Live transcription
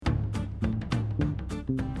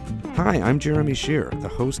Hi, I'm Jeremy Shear, the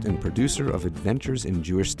host and producer of Adventures in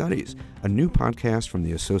Jewish Studies, a new podcast from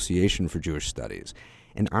the Association for Jewish Studies.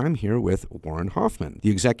 And I'm here with Warren Hoffman, the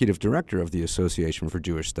executive director of the Association for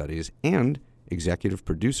Jewish Studies and executive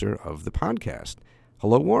producer of the podcast.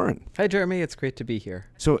 Hello, Warren. Hi, Jeremy. It's great to be here.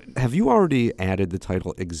 So have you already added the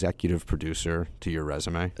title executive producer to your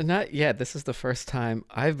resume? Not yet. This is the first time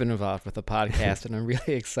I've been involved with a podcast, and I'm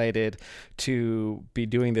really excited to be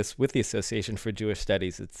doing this with the Association for Jewish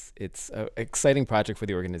Studies. It's an exciting project for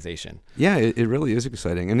the organization. Yeah, it really is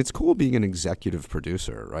exciting. And it's cool being an executive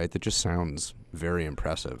producer, right? That just sounds very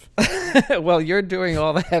impressive. Well, you're doing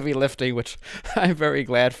all the heavy lifting, which I'm very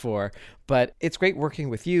glad for. But it's great working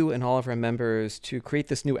with you and all of our members to create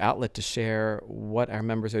this new outlet to share what our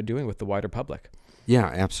members are doing with the wider public. Yeah,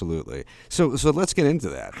 absolutely. So let's get into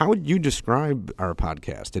that. How would you describe our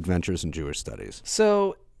podcast, Adventures in Jewish Studies?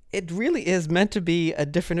 So it really is meant to be a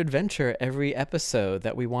different adventure every episode,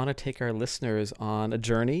 that we want to take our listeners on a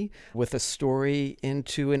journey with a story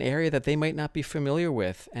into an area that they might not be familiar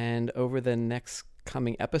with. And over the next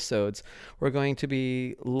coming episodes, we're going to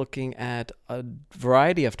be looking at a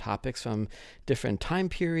variety of topics from different time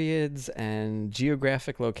periods and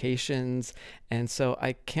geographic locations. And so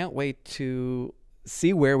I can't wait to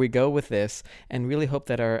see where we go with this, and really hope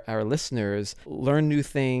that our listeners learn new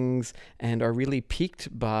things and are really piqued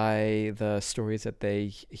by the stories that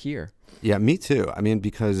they hear. Yeah, me too. I mean,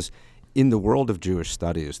 because in the world of Jewish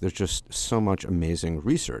studies, there's just so much amazing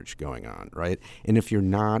research going on, right? And if you're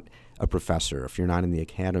not a professor, if you're not in the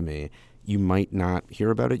academy, you might not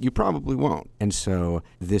hear about it. You probably won't. And so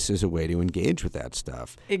this is a way to engage with that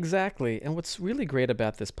stuff. Exactly. And what's really great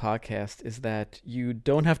about this podcast is that you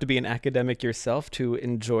don't have to be an academic yourself to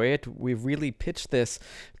enjoy it. We've really pitched this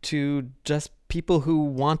to just people who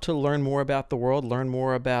want to learn more about the world, learn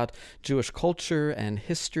more about Jewish culture and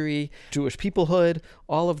history, Jewish peoplehood,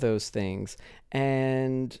 all of those things.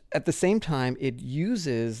 And at the same time, it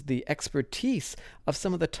uses the expertise of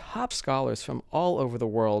some of the top scholars from all over the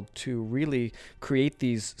world to really create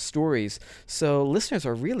these stories. So listeners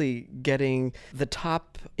are really getting the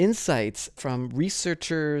top insights from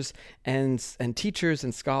researchers and teachers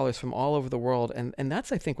and scholars from all over the world. And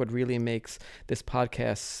that's, I think, what really makes this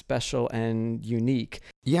podcast special and unique.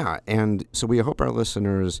 Yeah, and so we hope our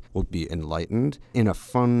listeners will be enlightened in a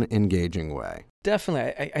fun, engaging way.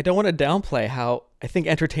 Definitely. I don't want to downplay how, I think,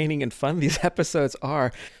 entertaining and fun these episodes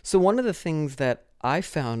are. So one of the things that I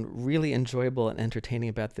found really enjoyable and entertaining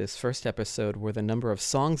about this first episode were the number of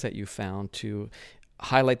songs that you found to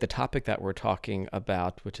highlight the topic that we're talking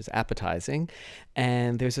about, which is appetizing.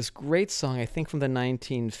 And there's this great song, I think from the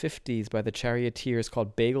 1950s by the Charioteers,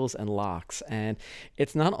 called Bagels and Lox. And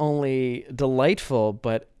it's not only delightful,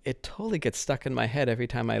 but it totally gets stuck in my head every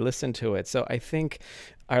time I listen to it. So I think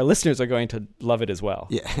our listeners are going to love it as well.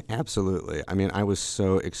 Yeah, absolutely. I mean, I was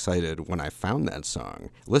so excited when I found that song.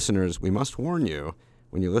 Listeners, we must warn you,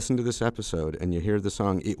 when you listen to this episode and you hear the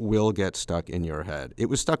song, it will get stuck in your head. It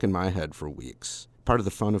was stuck in my head for weeks. Part of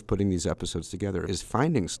the fun of putting these episodes together is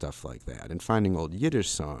finding stuff like that and finding old Yiddish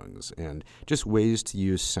songs and just ways to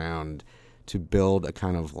use sound to build a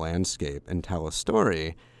kind of landscape and tell a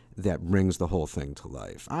story that brings the whole thing to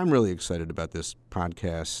life. I'm really excited about this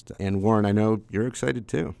podcast. And Warren, I know you're excited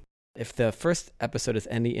too. If the first episode is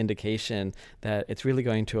any indication, that it's really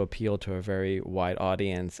going to appeal to a very wide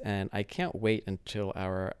audience. And I can't wait until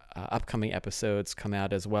our upcoming episodes come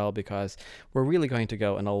out as well, because we're really going to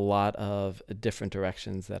go in a lot of different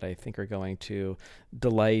directions that I think are going to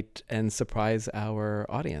delight and surprise our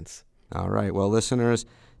audience. All right. Well, listeners,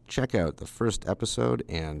 check out the first episode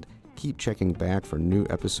and keep checking back for new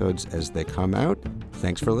episodes as they come out.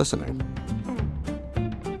 Thanks for listening.